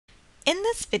In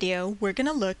this video, we're going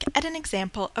to look at an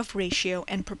example of ratio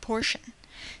and proportion.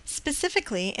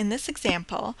 Specifically, in this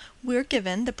example, we're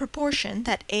given the proportion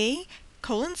that a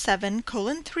colon 7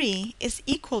 colon 3 is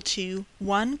equal to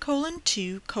 1 colon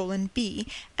 2 colon b,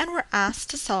 and we're asked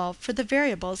to solve for the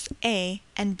variables a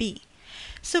and b.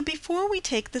 So before we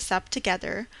take this up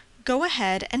together, go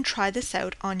ahead and try this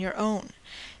out on your own.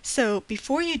 So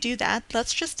before you do that,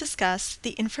 let's just discuss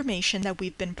the information that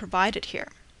we've been provided here.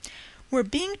 We're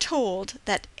being told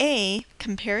that a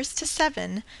compares to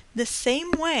 7 the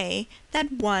same way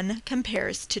that 1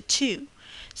 compares to 2.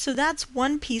 So that's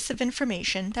one piece of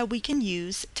information that we can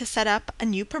use to set up a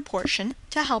new proportion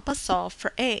to help us solve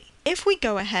for a. If we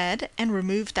go ahead and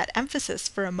remove that emphasis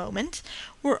for a moment,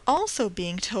 we're also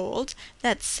being told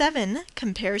that 7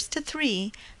 compares to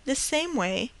 3 the same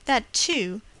way that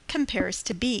 2 compares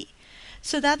to b.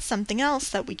 So that's something else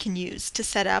that we can use to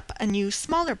set up a new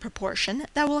smaller proportion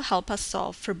that will help us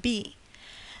solve for b.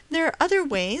 There are other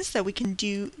ways that we can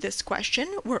do this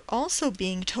question. We're also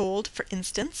being told, for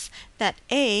instance, that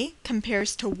a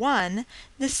compares to 1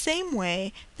 the same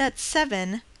way that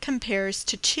 7 compares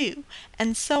to 2,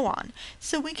 and so on.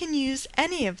 So we can use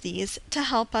any of these to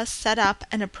help us set up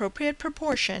an appropriate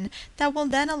proportion that will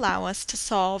then allow us to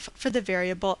solve for the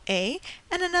variable a,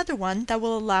 and another one that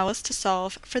will allow us to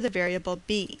solve for the variable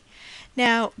b.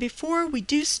 Now, before we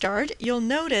do start, you'll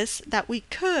notice that we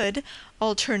could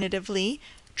alternatively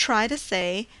try to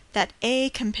say that a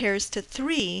compares to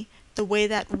 3 the way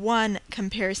that 1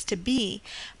 compares to b,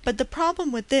 but the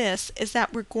problem with this is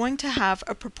that we're going to have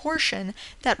a proportion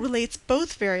that relates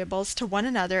both variables to one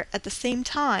another at the same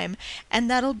time, and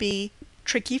that'll be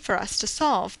tricky for us to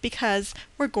solve because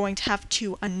we're going to have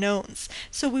two unknowns.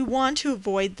 So we want to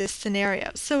avoid this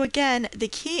scenario. So again, the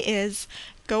key is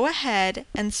go ahead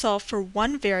and solve for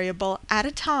one variable at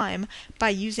a time by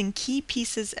using key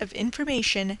pieces of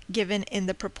information given in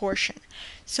the proportion.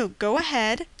 So go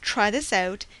ahead, try this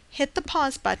out, hit the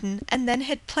pause button, and then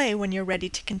hit play when you're ready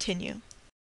to continue.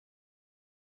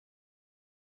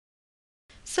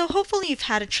 So hopefully you've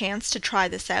had a chance to try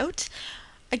this out.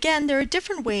 Again, there are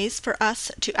different ways for us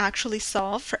to actually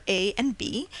solve for a and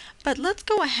b, but let's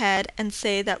go ahead and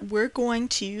say that we're going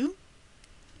to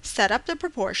set up the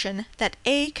proportion that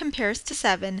a compares to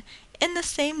 7 in the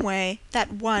same way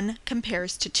that 1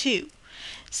 compares to 2.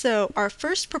 So our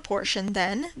first proportion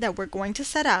then that we're going to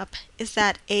set up is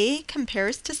that a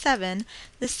compares to 7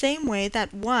 the same way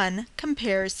that 1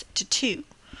 compares to 2.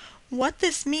 What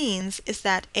this means is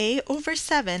that a over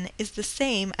 7 is the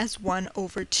same as 1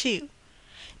 over 2.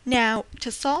 Now,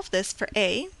 to solve this for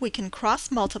a, we can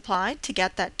cross multiply to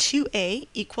get that 2a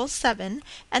equals 7,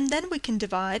 and then we can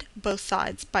divide both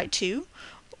sides by 2.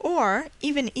 Or,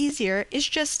 even easier, is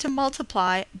just to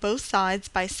multiply both sides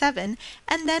by 7,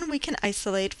 and then we can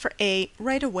isolate for a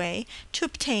right away to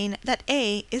obtain that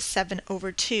a is 7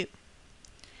 over 2.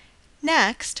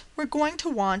 Next, we're going to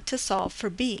want to solve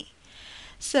for b.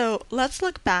 So let's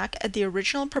look back at the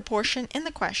original proportion in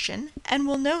the question, and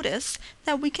we'll notice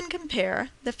that we can compare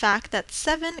the fact that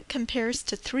 7 compares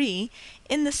to 3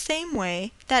 in the same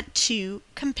way that 2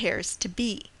 compares to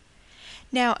b.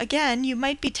 Now again, you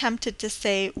might be tempted to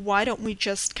say, why don't we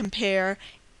just compare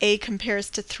a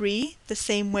compares to 3 the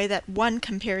same way that 1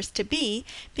 compares to b,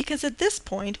 because at this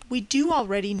point we do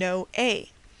already know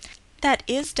a. That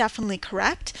is definitely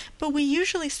correct, but we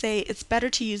usually say it's better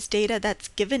to use data that's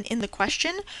given in the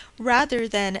question rather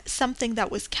than something that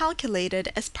was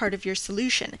calculated as part of your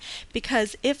solution,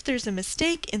 because if there's a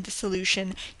mistake in the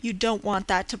solution, you don't want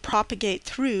that to propagate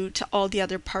through to all the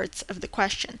other parts of the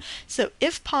question. So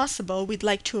if possible, we'd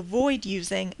like to avoid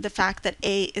using the fact that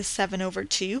a is 7 over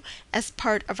 2 as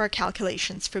part of our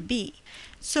calculations for b.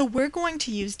 So we're going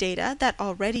to use data that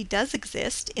already does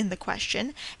exist in the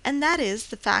question, and that is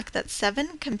the fact that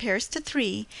 7 compares to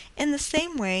 3 in the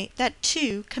same way that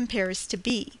 2 compares to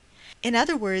b. In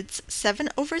other words, 7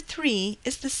 over 3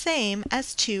 is the same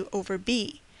as 2 over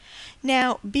b.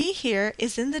 Now, b here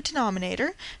is in the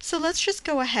denominator, so let's just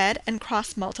go ahead and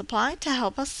cross multiply to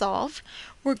help us solve.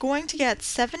 We're going to get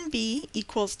 7b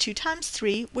equals 2 times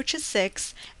 3, which is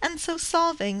 6, and so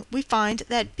solving, we find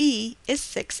that b is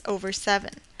 6 over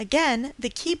 7. Again, the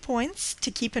key points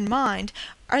to keep in mind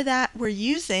are that we're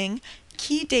using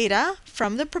key data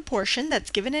from the proportion that's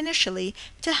given initially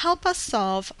to help us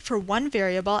solve for one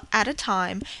variable at a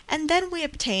time, and then we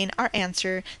obtain our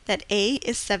answer that a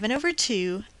is 7 over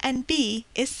 2 and b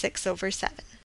is 6 over 7.